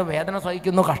 പരിഹാരം ചെയ്യുന്നു, വേദന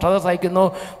സഹിക്കുന്നു, കഷ്ടത സഹിക്കുന്നു,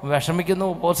 വിഷമിക്കുന്നു,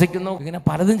 ഉപവസിക്കുന്നു, ഇങ്ങനെ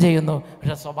പലതും ചെയ്യുന്നു.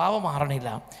 പക്ഷേ സ്വഭാവം മാറണില്ല.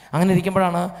 അങ്ങനെ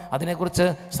ഇരിക്കുമ്പോഴാണ് അതിനെക്കുറിച്ച്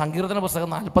സങ്കീർത്തന പുസ്തകം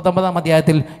 49-ാം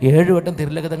അധ്യായത്തിൽ 7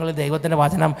 തിരുലിഖിതങ്ങളിൽ ദൈവത്തിൻ്റെ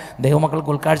വചനം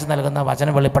ദൈവമക്കൾക്ക് ഉൾക്കാഴ്ച നൽകുന്ന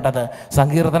വചനം വെളിപ്പെട്ടത്.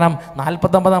 സങ്കീർത്തനം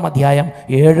 49-ാം അധ്യായം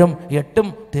 7-ഉം 8-ഉം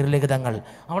തിരുലിഖിതങ്ങൾ.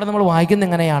 അവിടെ നമ്മൾ വായിക്കുന്ന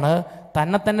എങ്ങനെയാണ്?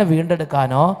 തന്നെ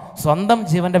വീണ്ടെടുക്കാനോ സ്വന്തം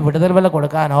ജീവൻ്റെ വിടുതൽ വില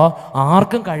കൊടുക്കാനോ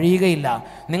ആർക്കും കഴിയുകയില്ല.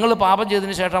 നിങ്ങൾ പാപം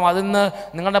ചെയ്തതിന് ശേഷം അതിൽ നിന്ന്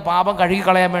നിങ്ങളുടെ പാപം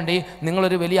കഴുകിക്കളയാൻ വേണ്ടി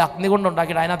നിങ്ങളൊരു വലിയ അഗ്നി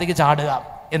കൊണ്ടുണ്ടാക്കിയിട്ട് അതിനകത്തേക്ക് ചാടുക.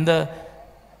 എന്ത്?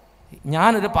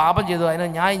 ഞാനൊരു പാപം ചെയ്തു, അതിന്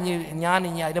ഞാൻ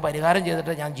ഇനി അതിന് പരിഹാരം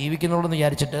ചെയ്തിട്ട് ഞാൻ ജീവിക്കുന്നുള്ളൂ എന്ന്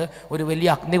വിചാരിച്ചിട്ട് ഒരു വലിയ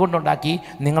അഗ്നി കൊണ്ടുണ്ടാക്കി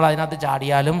നിങ്ങൾ അതിനകത്ത്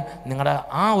ചാടിയാലും നിങ്ങളുടെ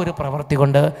ആ ഒരു പ്രവൃത്തി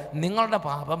കൊണ്ട് നിങ്ങളുടെ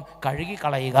പാപം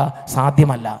കഴുകിക്കളയുക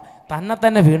സാധ്യമല്ല.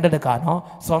 തന്നെ വീണ്ടെടുക്കാനോ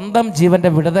സ്വന്തം ജീവൻ്റെ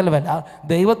വിടുതൽ വില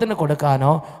ദൈവത്തിന് കൊടുക്കാനോ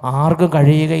ആർക്കും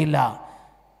കഴിയുകയില്ല.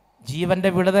 ജീവൻ്റെ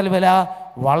വിടുതൽ വില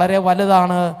വളരെ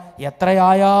വലുതാണ്.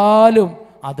 എത്രയായാലും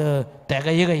അത്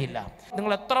തികയുകയില്ല.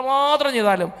 നിങ്ങൾ എത്രമാത്രം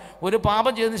ചെയ്താലും ഒരു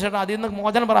പാപം ചെയ്തതിന് ശേഷം അതിൽ നിന്ന്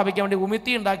മോചനം പ്രാപിക്കാൻ വേണ്ടി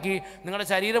ഉമിത്തി ഉണ്ടാക്കി നിങ്ങളുടെ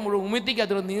ശരീരം മുഴുവൻ ഉമിത്തിക്ക്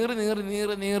അതിൽ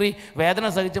നീറി വേദന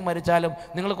സഹിച്ച് മരിച്ചാലും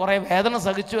നിങ്ങൾ കുറേ വേദന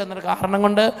സഹിച്ചു എന്നൊരു കാരണം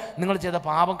കൊണ്ട് നിങ്ങൾ ചെയ്ത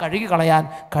പാപം കഴുകി കളയാൻ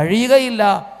കഴിയുകയില്ല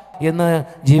എന്ന്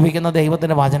ജീവിക്കുന്ന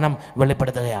ദൈവത്തിൻ്റെ വചനം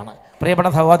വെളിപ്പെടുത്തുകയാണ്. പ്രിയപ്പെട്ട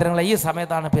സഹോദരങ്ങളെ, ഈ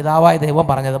സമയത്താണ് പിതാവായ ദൈവം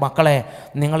പറഞ്ഞത്, മക്കളെ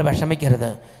നിങ്ങൾ വിഷമിക്കരുത്,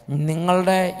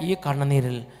 നിങ്ങളുടെ ഈ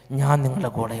കണ്ണുനീരിൽ ഞാൻ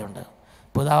നിങ്ങളുടെ കൂടെയുണ്ട്.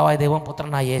 പിതാവായ ദൈവം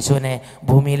പുത്രനായ യേശുവിനെ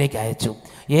ഭൂമിയിലേക്ക് അയച്ചു.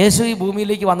 യേശു ഈ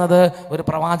ഭൂമിയിലേക്ക് വന്നത് ഒരു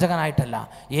പ്രവാചകനായിട്ടല്ല.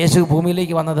 യേശു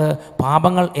ഭൂമിയിലേക്ക് വന്നത്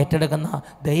പാപങ്ങൾ ഏറ്റെടുക്കുന്ന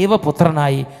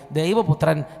ദൈവപുത്രനായി.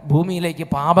 ദൈവപുത്രൻ ഭൂമിയിലേക്ക്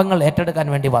പാപങ്ങൾ ഏറ്റെടുക്കാൻ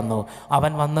വേണ്ടി വന്നു.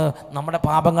 അവൻ വന്ന് നമ്മുടെ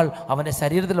പാപങ്ങൾ അവൻ്റെ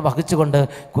ശരീരത്തിൽ വഹിച്ചുകൊണ്ട്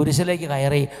കുരിശിലേക്ക്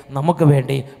കയറി നമുക്ക്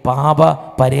വേണ്ടി പാപ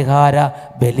പരിഹാര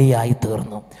ബലിയായി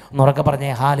തീർന്നു. എന്നുറക്കെ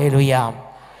പറഞ്ഞേ ഹല്ലേലൂയ.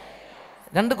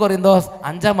 2 കൊരിന്തോസ്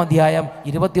 5-ാം അധ്യായം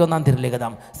 21-ാം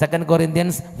തിരുലിഖിതം, 2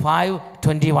 Corinthians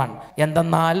 5:21.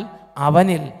 എന്തെന്നാൽ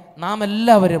അവനിൽ നാം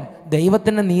എല്ലാവരും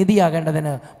ദൈവത്തിൻ്റെ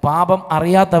നീതിയാകേണ്ടതിന് പാപം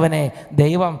അറിയാത്തവനെ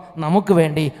ദൈവം നമുക്ക്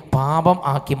വേണ്ടി പാപം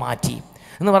ആക്കി മാറ്റി.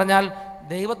 എന്ന് പറഞ്ഞാൽ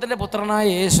ദൈവത്തിൻ്റെ പുത്രനായ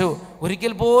യേശു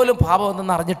ഒരിക്കൽ പോലും പാപം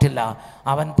ഒന്നും അറിഞ്ഞിട്ടില്ല.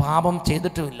 അവൻ പാപം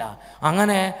ചെയ്തിട്ടുമില്ല.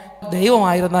 അങ്ങനെ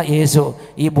ദൈവമായിരുന്ന യേശു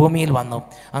ഈ ഭൂമിയിൽ വന്നു.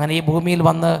 അങ്ങനെ ഈ ഭൂമിയിൽ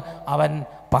വന്ന് അവൻ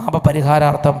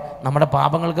പാപപരിഹാരാർത്ഥം നമ്മുടെ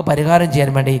പാപങ്ങൾക്ക് പരിഹാരം ചെയ്യാൻ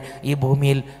വേണ്ടി ഈ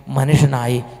ഭൂമിയിൽ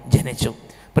മനുഷ്യനായി ജനിച്ചു.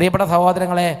 പ്രിയപ്പെട്ട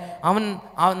സഹോദരങ്ങളെ, അവൻ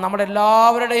നമ്മുടെ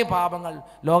എല്ലാവരുടെയും പാപങ്ങൾ,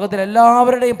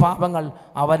 ലോകത്തിലെല്ലാവരുടെയും പാപങ്ങൾ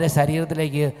അവൻ്റെ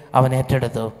ശരീരത്തിലേക്ക് അവൻ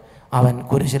ഏറ്റെടുത്തു. അവൻ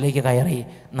കുരിശിലേക്ക് കയറി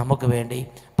നമുക്ക് വേണ്ടി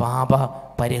പാപ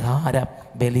പരിഹാര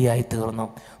ബലിയായി തീർന്നു.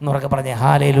 എന്നുറക്കെ പറഞ്ഞേ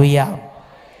ഹല്ലേലൂയ.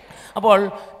 അപ്പോൾ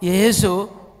യേശു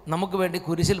നമുക്ക് വേണ്ടി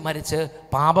കുരിശിൽ മരിച്ച്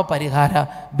പാപപരിഹാര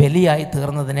ബലിയായി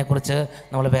തീർന്നതിനെക്കുറിച്ച്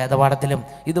നമ്മൾ വേദപാഠത്തിലും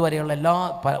ഇതുവരെയുള്ള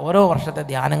ഓരോ വർഷത്തെ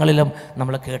ധ്യാനങ്ങളിലും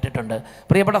നമ്മൾ കേട്ടിട്ടുണ്ട്.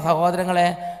 പ്രിയപ്പെട്ട സഹോദരങ്ങളെ,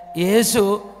 യേശു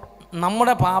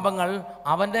നമ്മുടെ പാപങ്ങൾ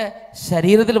അവൻ്റെ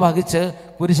ശരീരത്തിൽ വഹിച്ച്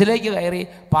കുരിശിലേക്ക് കയറി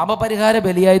പാപപരിഹാര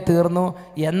ബലിയായി തീർന്നു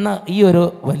എന്ന ഈ ഒരു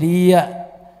വലിയ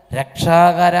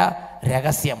രക്ഷാകര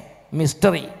രഹസ്യം,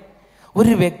 മിസ്റ്ററി,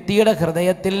 ഒരു വ്യക്തിയുടെ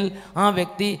ഹൃദയത്തിൽ ആ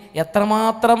വ്യക്തി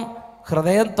എത്രമാത്രം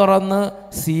ഹൃദയം തുറന്ന്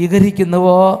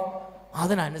സ്വീകരിക്കുന്നുവോ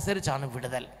അതിനനുസരിച്ചാണ്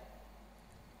വിടുതൽ.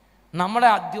 നമ്മുടെ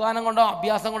അധ്വാനം കൊണ്ടോ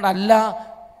അഭ്യാസം കൊണ്ടോ അല്ല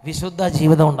വിശുദ്ധ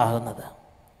ജീവിതം ഉണ്ടാകുന്നത്.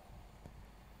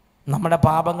 നമ്മുടെ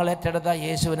പാപങ്ങൾ ഏറ്റെടുത്ത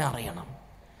യേശുവിനെ അറിയണം.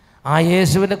 ആ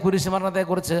യേശുവിൻ്റെ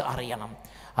കുരിശുമരണത്തെക്കുറിച്ച് അറിയണം.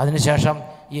 അതിനുശേഷം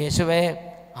യേശുവേ,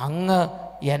 അങ്ങ്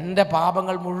എൻ്റെ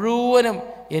പാപങ്ങൾ മുഴുവനും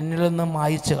എന്നിൽ നിന്നും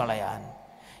മായ്ച്ചു കളയാൻ,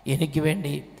 എനിക്ക്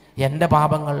വേണ്ടി എൻ്റെ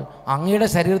പാപങ്ങൾ അങ്ങയുടെ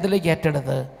ശരീരത്തിലേക്ക്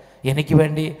ഏറ്റെടുത്ത് എനിക്ക്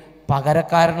വേണ്ടി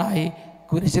പകരക്കാരനായി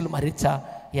കുരിശിൽ മരിച്ച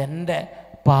എൻ്റെ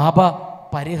പാപ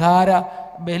പരിഹാര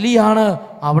ബലിയാണ്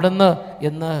അവിടുന്ന്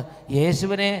എന്ന്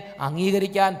യേശുവിനെ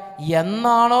അംഗീകരിക്കാൻ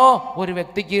എന്നാണോ ഒരു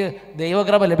വ്യക്തിക്ക്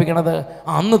ദൈവകൃപ ലഭിക്കുന്നത്,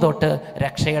 അന്ന് തൊട്ട്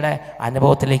രക്ഷയുടെ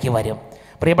അനുഭവത്തിലേക്ക് വരും.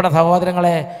 പ്രിയപ്പെട്ട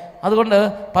സഹോദരങ്ങളെ, അതുകൊണ്ട്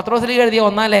പത്രോസിലേക്ക് എഴുതിയ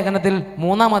 1-ാം ലേഖനത്തിൽ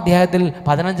 3-ാം അധ്യായത്തിൽ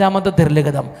 15-ാമത്തെ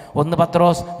തിരുലിഖിതം 1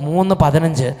 പത്രോസ്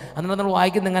 3:15 അതിനകത്ത് നമ്മൾ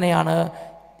വായിക്കുന്ന എങ്ങനെയാണ്?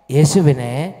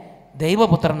 യേശുവിനെ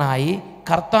ദൈവപുത്രനായി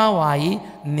കർത്താവായി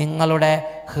നിങ്ങളുടെ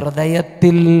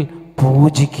ഹൃദയത്തിൽ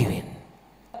പൂജിക്കുവിൻ.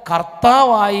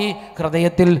 കർത്താവായി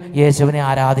ഹൃദയത്തിൽ യേശുവിനെ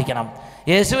ആരാധിക്കണം.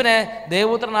 യേശുവിനെ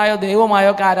ദൈവപുത്രനായോ ദൈവമായോ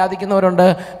ഒക്കെ ആരാധിക്കുന്നവരുണ്ട്.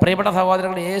 പ്രിയപ്പെട്ട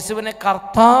സഹോദരങ്ങൾ, യേശുവിനെ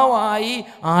കർത്താവായി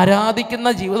ആരാധിക്കുന്ന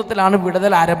ജീവിതത്തിലാണ്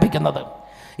വിടുതൽ ആരംഭിക്കുന്നത്.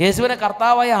 യേശുവിനെ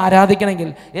കർത്താവായി ആരാധിക്കണമെങ്കിൽ,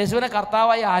 യേശുവിനെ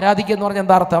കർത്താവായി ആരാധിക്കുക എന്ന് പറഞ്ഞാൽ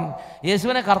എന്താ അർത്ഥം?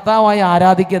 യേശുവിനെ കർത്താവായി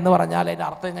ആരാധിക്കുക എന്ന് പറഞ്ഞാൽ അതിൻ്റെ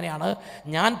അർത്ഥം എങ്ങനെയാണ്?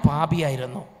 ഞാൻ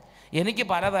പാപിയായിരുന്നു, എനിക്ക്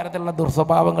പലതരത്തിലുള്ള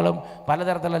ദുർസ്വഭാവങ്ങളും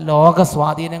പലതരത്തിലുള്ള ലോക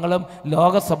സ്വാധീനങ്ങളും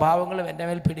ലോക സ്വഭാവങ്ങളും എൻ്റെ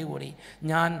മേൽ പിടികൂടി.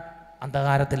 ഞാൻ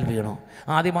അന്ധകാരത്തിൽ വീണു.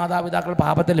 ആദ്യ മാതാപിതാക്കൾ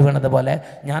പാപത്തിൽ വീണതുപോലെ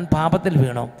ഞാൻ പാപത്തിൽ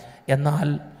വീണു. എന്നാൽ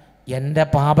എൻ്റെ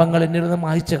പാപങ്ങൾ എന്നിൽ നിന്ന്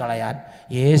മായ്ച്ചു കളയാൻ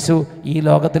യേശു ഈ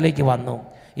ലോകത്തിലേക്ക് വന്നു.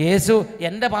 യേശു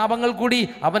എൻ്റെ പാപങ്ങൾ കൂടി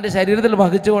അവൻ്റെ ശരീരത്തിൽ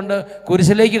വഹിച്ചുകൊണ്ട്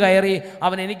കുരിശിലേക്ക് കയറി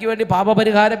അവൻ എനിക്ക് വേണ്ടി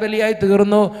പാപപരിഹാര ബലിയായി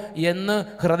തീർന്നു എന്ന്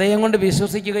ഹൃദയം കൊണ്ട്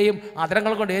വിശ്വസിക്കുകയും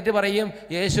അധരങ്ങൾ കൊണ്ട് ഏറ്റുപറയുകയും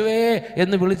യേശുവേ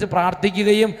എന്ന് വിളിച്ച്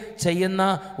പ്രാർത്ഥിക്കുകയും ചെയ്യുന്ന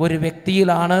ഒരു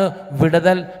വ്യക്തിയിലാണ്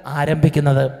വിടുതൽ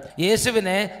ആരംഭിക്കുന്നത്.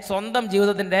 യേശുവിനെ സ്വന്തം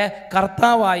ജീവിതത്തിൻ്റെ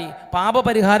കർത്താവായി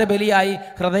പാപപരിഹാര ബലിയായി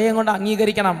ഹൃദയം കൊണ്ട്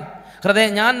അംഗീകരിക്കണം.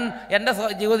 ഞാൻ എൻ്റെ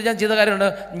ജീവിതത്തിൽ ഞാൻ ചെയ്ത കാര്യമുണ്ട്.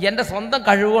 എൻ്റെ സ്വന്തം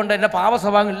കഴിവുകൊണ്ട് എൻ്റെ പാപ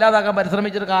സ്വഭാവം ഇല്ലാതാക്കാൻ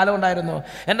പരിശ്രമിച്ചൊരു കാലം ഉണ്ടായിരുന്നു.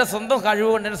 എൻ്റെ സ്വന്തം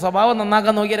കഴിവുകൊണ്ട് എൻ്റെ സ്വഭാവം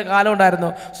നന്നാക്കാൻ നോക്കിയൊരു കാലം ഉണ്ടായിരുന്നു.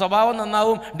 സ്വഭാവം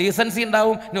നന്നാവും, ഡീസൻസി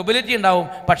ഉണ്ടാവും, നൊബിലിറ്റി ഉണ്ടാവും.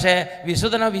 പക്ഷേ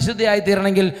വിശുദ്ധിയായി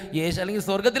തീരണമെങ്കിൽ അല്ലെങ്കിൽ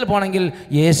സ്വർഗത്തിൽ പോകണമെങ്കിൽ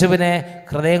യേശുവിനെ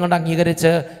ഹൃദയം കൊണ്ട്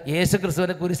അംഗീകരിച്ച് യേശു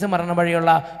ക്രിസ്തുവിൻ്റെ കുരിശ് മരണം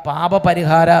വഴിയുള്ള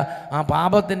പാപപരിഹാര ആ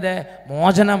പാപത്തിൻ്റെ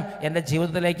മോചനം എൻ്റെ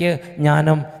ജീവിതത്തിലേക്ക്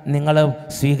ഞാനും നിങ്ങളും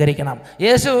സ്വീകരിക്കണം.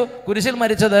 യേശു കുരിശിൽ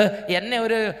മരിച്ചത് എന്നെ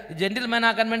ഒരു ജെന്റിൽമാൻ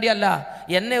ആക്കാൻ വേണ്ടിയല്ല,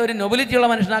 എന്നെ ഒരു നൊബിലിറ്റിയുള്ള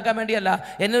മനുഷ്യനാക്കാൻ വേണ്ടിയല്ല,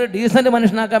 എന്നെ ഒരു ഡീസൻറ്റ്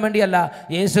മനുഷ്യനാക്കാൻ വേണ്ടിയല്ല.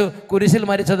 യേശു കുരിശിൽ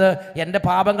മരിച്ചത് എൻ്റെ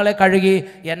പാപങ്ങളെ കഴുകി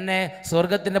എന്നെ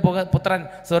സ്വർഗത്തിൻ്റെ പുത്രൻ,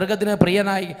 സ്വർഗത്തിന്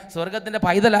പ്രിയനായി, സ്വർഗത്തിൻ്റെ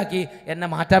പൈതലാക്കി എന്നെ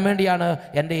മാറ്റാൻ വേണ്ടിയാണ്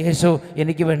എൻ്റെ യേശു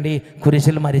എനിക്ക് വേണ്ടി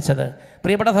കുരിശിൽ മരിച്ചത്.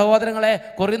 പ്രിയപ്പെട്ട സഹോദരങ്ങളെ,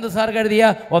 കൊറിന്ത്യക്കാർക്ക് എഴുതിയ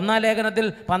 1-ാം ലേഖനത്തിൽ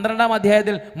 12-ാം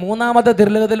അധ്യായത്തിൽ 3-ാമത്തെ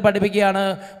തിരുലിഖിതത്തിൽ പഠിപ്പിക്കുകയാണ്,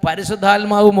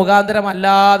 പരിശുദ്ധാത്മാവ്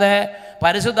മുഖാന്തരമല്ലാതെ,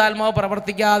 പരിശുദ്ധാത്മാവ്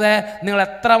പ്രവർത്തിക്കാതെ നിങ്ങൾ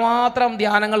എത്രമാത്രം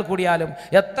ധ്യാനങ്ങൾ കൂടിയാലും,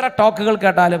 എത്ര ടോക്കുകൾ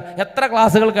കേട്ടാലും, എത്ര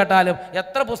ക്ലാസ്സുകൾ കേട്ടാലും,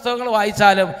 എത്ര പുസ്തകങ്ങൾ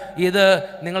വായിച്ചാലും ഇത്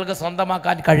നിങ്ങൾക്ക്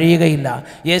സ്വന്തമാക്കാൻ കഴിയുകയില്ല.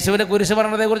 യേശുവിൻ്റെ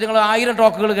കുരിശുമരണത്തെക്കുറിച്ച് നിങ്ങൾ 1000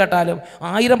 ടോക്കുകൾ കേട്ടാലും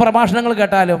 1000 പ്രഭാഷണങ്ങൾ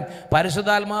കേട്ടാലും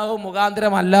പരിശുദ്ധാത്മാവ്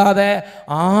മുഖാന്തരമല്ലാതെ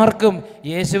ആർക്കും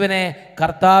യേശുവിനെ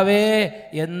കർത്താവേ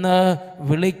എന്ന്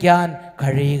വിളിക്കാൻ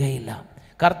കഴിയുകയില്ല.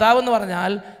 കർത്താവ് എന്ന്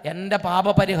പറഞ്ഞാൽ എൻ്റെ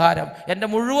പാപപരിഹാരം, എൻ്റെ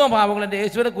മുഴുവൻ പാപങ്ങൾ എൻ്റെ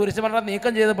യേശുവിൻ്റെ കുരിശുമരണം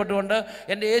നീക്കം ചെയ്യപ്പെട്ടുകൊണ്ട്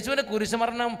എൻ്റെ യേശുവിൻ്റെ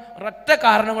കുരിശുമരണം ഒരൊറ്റ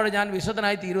കാരണം കൊണ്ട് ഞാൻ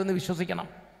വിശുദ്ധനായി തീരുമെന്ന് വിശ്വസിക്കണം.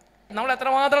 നമ്മൾ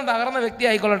എത്രമാത്രം തകർന്ന വ്യക്തി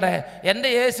ആയിക്കൊള്ളട്ടെ, എൻ്റെ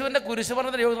യേശുവിൻ്റെ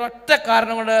കുരിശുമരണത്തിന് ഒറ്റ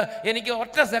കാരണം കൊണ്ട്, എനിക്ക്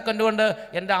ഒറ്റ സെക്കൻഡ് കൊണ്ട്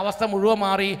എൻ്റെ അവസ്ഥ മുഴുവൻ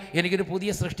മാറി എനിക്കൊരു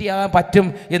പുതിയ സൃഷ്ടിയാകാൻ പറ്റും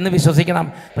എന്ന് വിശ്വസിക്കണം.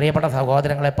 പ്രിയപ്പെട്ട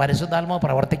സഹോദരങ്ങളെ, പരിശുദ്ധാത്മാവ്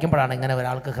പ്രവർത്തിക്കുമ്പോഴാണ് ഇങ്ങനെ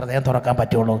ഒരാൾക്ക് ഹൃദയം തുറക്കാൻ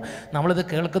പറ്റുള്ളൂ. നമ്മളിത്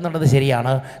കേൾക്കുന്നുണ്ടത്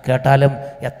ശരിയാണ്, കേട്ടാലും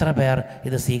എത്ര പേർ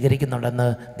ഇത് സ്വീകരിക്കുന്നുണ്ടെന്ന്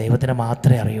ദൈവത്തിന്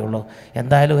മാത്രമേ അറിയുള്ളൂ.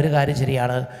 എന്തായാലും ഒരു കാര്യം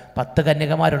ശരിയാണ്, 10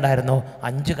 കന്യകമാരുണ്ടായിരുന്നു,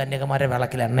 5 കന്യകമാരെ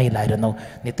വിളക്കിൽ എണ്ണയില്ലായിരുന്നു.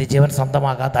 നിത്യജീവൻ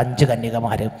സ്വന്തമാകാത്ത 5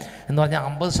 കന്യകമാർ എന്ന് പറഞ്ഞാൽ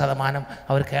 50%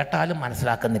 അവർ കേട്ടാലും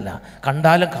മനസ്സിലാക്കുന്നില്ല,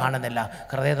 കണ്ടാലും കാണുന്നില്ല,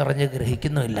 ഹൃദയം നിറഞ്ഞ്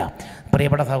ഗ്രഹിക്കുന്നുമില്ല.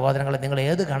 പ്രിയപ്പെട്ട സഹോദരങ്ങളെ, നിങ്ങൾ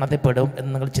ഏത് ഗണത്തിൽ പെടും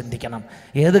എന്ന് നിങ്ങൾ ചിന്തിക്കണം.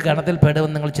 ഏത് ഗണത്തിൽ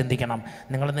പെടുമെന്ന് നിങ്ങൾ ചിന്തിക്കണം.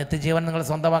 നിങ്ങൾ നിത്യജീവൻ നിങ്ങൾ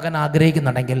സ്വന്തമാക്കാൻ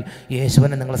ആഗ്രഹിക്കുന്നുണ്ടെങ്കിൽ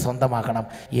യേശുവിനെ നിങ്ങൾ സ്വന്തമാക്കണം.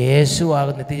 യേശു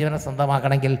നിത്യജീവനെ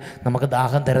സ്വന്തമാക്കണമെങ്കിൽ നമുക്ക്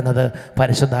ദാഹം തരുന്നത്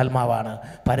പരിശുദ്ധാത്മാവാണ്.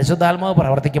 പരിശുദ്ധാത്മാവ്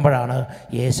പ്രവർത്തിക്കുമ്പോഴാണ്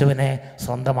യേശുവിനെ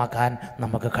സ്വന്തമാക്കാൻ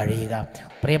നമുക്ക് കഴിയുക.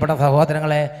 പ്രിയപ്പെട്ട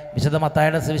സഹോദരങ്ങളെ, വിശുദ്ധ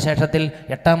മത്തായിയുടെ സുവിശേഷത്തിൽ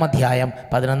 8-ാം അധ്യായം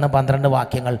 11-12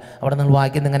 വാക്യങ്ങൾ അവിടെ നിങ്ങൾ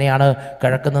വായിക്കുന്നത് ഇങ്ങനെയാണ്: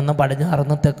 കിഴക്ക് നിന്നും പടിഞ്ഞാറ്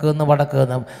നിന്നും തെക്ക് നിന്നും വടക്ക്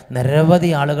നിന്നും നിരവധി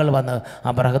ആളുകൾ വന്ന്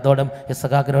അബ്രഹത്തോടും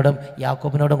ഇസഹാക്കിനോടും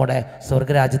യാക്കോബിനോടും കൂടെ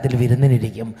സ്വർഗ്ഗരാജ്യത്തിൽ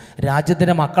വിരുന്നിനിരിക്കും.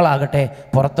 രാജ്യത്തിൻ്റെ മക്കളാകട്ടെ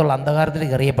പുറത്തുള്ള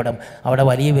അന്ധകാരത്തിലേക്ക് എറിയപ്പെടും. അവിടെ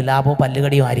വലിയ വിലാപവും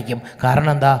പല്ലുകടിയും ആയിരിക്കും.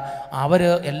 കാരണം എന്താ? അവർ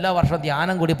എല്ലാ വർഷവും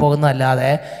ധ്യാനം കൂടി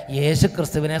പോകുന്നതല്ലാതെ യേശു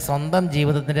ക്രിസ്തുവിനെ സ്വന്തം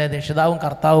ജീവിതത്തിൻ്റെ രക്ഷിതാവും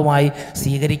കർത്താവുമായി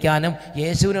സ്വീകരിക്കാനും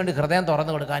യേശുവിന് വേണ്ടി ഹൃദയം തുറന്നു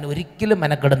കൊടുക്കാനും ഒരിക്കലും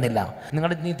മെനക്കെടുന്നില്ല.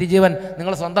 നിങ്ങളുടെ നിത്യജീവൻ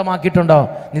നിങ്ങൾ സ്വന്തമാക്കിയിട്ടുണ്ടോ?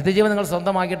 നിത്യജീവൻ നിങ്ങൾ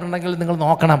സ്വന്തമാക്കിയിട്ടുണ്ടെങ്കിൽ നിങ്ങൾ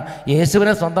നോക്കണം.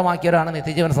 യേശുവിനെ സ്വന്തമാക്കിയവരാണ്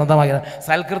നിത്യജീവൻ സ്വന്തമാക്കിയത്.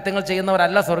 സൽകൃത്യങ്ങൾ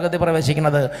ചെയ്യുന്നവരല്ല സ്വർഗ്ഗത്തിൽ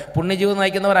പ്രവേശിക്കുന്നത്, പുണ്യജീവിതം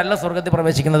നയിക്കുന്നവരല്ല സ്വർഗ്ഗത്തിൽ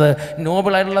പ്രവേശിക്കുന്നത്,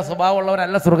 നോബിളായിട്ടുള്ള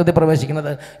സ്വഭാവമുള്ളവരല്ല സ്വർഗ്ഗത്തിൽ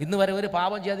പ്രവേശിക്കുന്നത്, ഇന്ന് വരെ ഒരു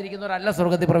പാപം ചെയ്യാതിരിക്കുന്നവരല്ല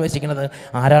സ്വർഗ്ഗത്തിൽ പ്രവേശിക്കുന്നത്.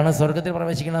 ആരാണ് സ്വർഗ്ഗത്തിൽ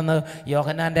പ്രവേശിക്കുന്നതെന്ന്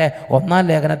യോഹന്നാൻ്റെ 1-ാം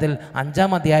ലേഖനത്തിൽ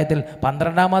 5-ാം അധ്യായത്തിൽ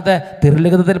 12-ാമത്തെ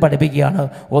തിരുലിഖിതത്തിൽ പഠിപ്പിക്കുകയാണ്.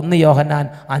 1 യോഹന്നാൻ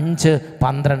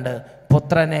 5:12.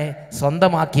 പുത്രനെ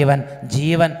സ്വന്തമാക്കിയവൻ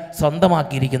ജീവൻ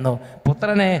സ്വന്തമാക്കിയിരിക്കുന്നു,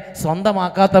 പുത്രനെ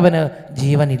സ്വന്തമാക്കാത്തവന്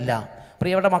ജീവനില്ല.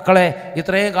 പ്രിയപ്പെട്ട മക്കളെ,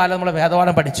 ഇത്രയും കാലം നമ്മൾ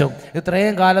വേദപാഠം പഠിച്ചു,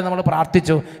 ഇത്രയും കാലം നമ്മൾ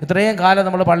പ്രാർത്ഥിച്ചു, ഇത്രയും കാലം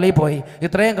നമ്മൾ പള്ളിയിൽ പോയി,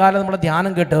 ഇത്രയും കാലം നമ്മൾ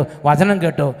ധ്യാനം കേട്ടു, വചനം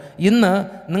കേട്ടു. ഇന്ന്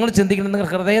നിങ്ങൾ ചിന്തിക്കുന്നത്, നിങ്ങൾ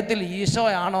ഹൃദയത്തിൽ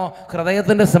ഈശോയാണോ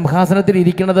ഹൃദയത്തിൻ്റെ സിംഹാസനത്തിൽ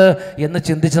ഇരിക്കുന്നത് എന്ന്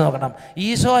ചിന്തിച്ച് നോക്കണം.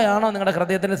 ഈശോയാണോ നിങ്ങളുടെ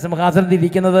ഹൃദയത്തിൻ്റെ സിംഹാസനത്തിൽ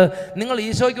ഇരിക്കുന്നത്? നിങ്ങൾ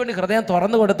ഈശോയ്ക്ക് വേണ്ടി ഹൃദയം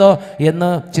തുറന്നു കൊടുത്തോ എന്ന്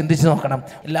ചിന്തിച്ച് നോക്കണം.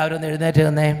 എല്ലാവരും ഒന്ന് എഴുന്നേറ്റ്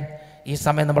നിന്നേ. ഈ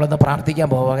സമയം നമ്മളൊന്ന് പ്രാർത്ഥിക്കാൻ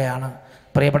പോവുകയാണ്.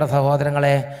 പ്രിയപ്പെട്ട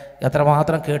സഹോദരങ്ങളെ,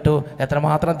 എത്രമാത്രം കേട്ടു,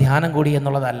 എത്രമാത്രം ധ്യാനം കൂടി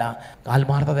എന്നുള്ളതല്ല,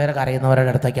 ആത്മാർത്ഥതയോടെ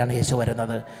കരയുന്നവരുടെ അടുത്തേക്കാണ് യേശു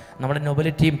വരുന്നത്. നമ്മുടെ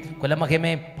നൊബിലിറ്റിയും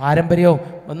കുലമഹിമയും പാരമ്പര്യവും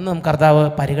ഒന്നും കർത്താവ്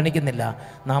പരിഗണിക്കുന്നില്ല.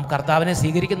 നാം കർത്താവിനെ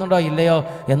സ്വീകരിക്കുന്നുണ്ടോ ഇല്ലയോ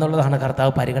എന്നുള്ളതാണ്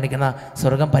കർത്താവ് പരിഗണിക്കുന്ന,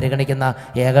 സ്വർഗം പരിഗണിക്കുന്ന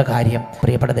ഏക കാര്യം.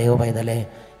 പ്രിയപ്പെട്ട ദൈവ പൈതലേ,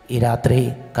 ഈ രാത്രി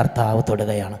കർത്താവ്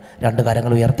തൊടുകയാണ്. 2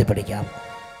 കരങ്ങൾ ഉയർത്തിപ്പിടിക്കാം.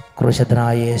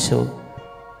 ക്രൂശിതനായ യേശു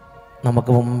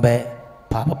നമുക്ക് മുമ്പേ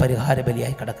പാപപരിഹാര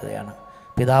ബലിയായി കിടക്കുകയാണ്.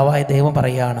 പിതാവായ ദൈവം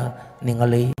പറയുകയാണ്, നിങ്ങൾ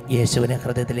ഈ യേശുവിനെ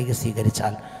ഹൃദയത്തിലേക്ക്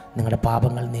സ്വീകരിച്ചാൽ നിങ്ങളുടെ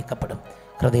പാപങ്ങൾ നീക്കപ്പെടും,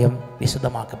 ഹൃദയം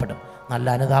വിശുദ്ധമാക്കപ്പെടും, നല്ല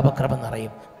അനുതാപക്രമം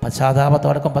നിറയും,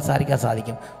 പശ്ചാത്താപത്തോടെ സംസാരിക്കാൻ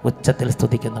സാധിക്കും. ഉച്ചത്തിൽ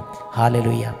സ്തുതിക്കുന്നു.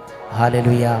 Hallelujah,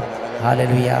 hallelujah,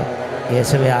 hallelujah.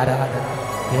 യേശുവേ ആരാധന,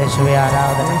 യേശുവേ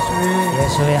ആരാധന,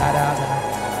 യേശുവേ ആരാധന,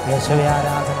 യേശുവേ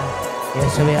ആരാധന,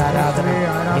 യേശുവേ ആരാധന,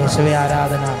 യേശുവേ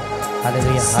ആരാധന.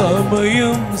 ഹല്ലേലൂയ.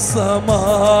 സമയം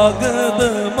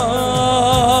സമാഗതമാ,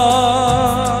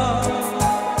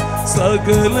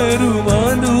 സകലരും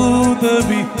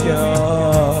അനുദപിക്കാൻ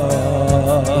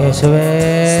യേശുവേ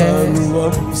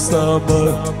സർവം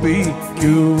സമർപ്പിക്കുവാൻ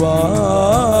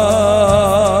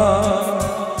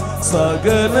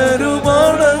സകലരും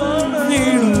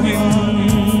അണഞ്ഞിടുവിൻ.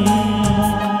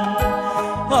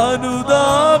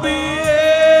 അനുതാപിയെ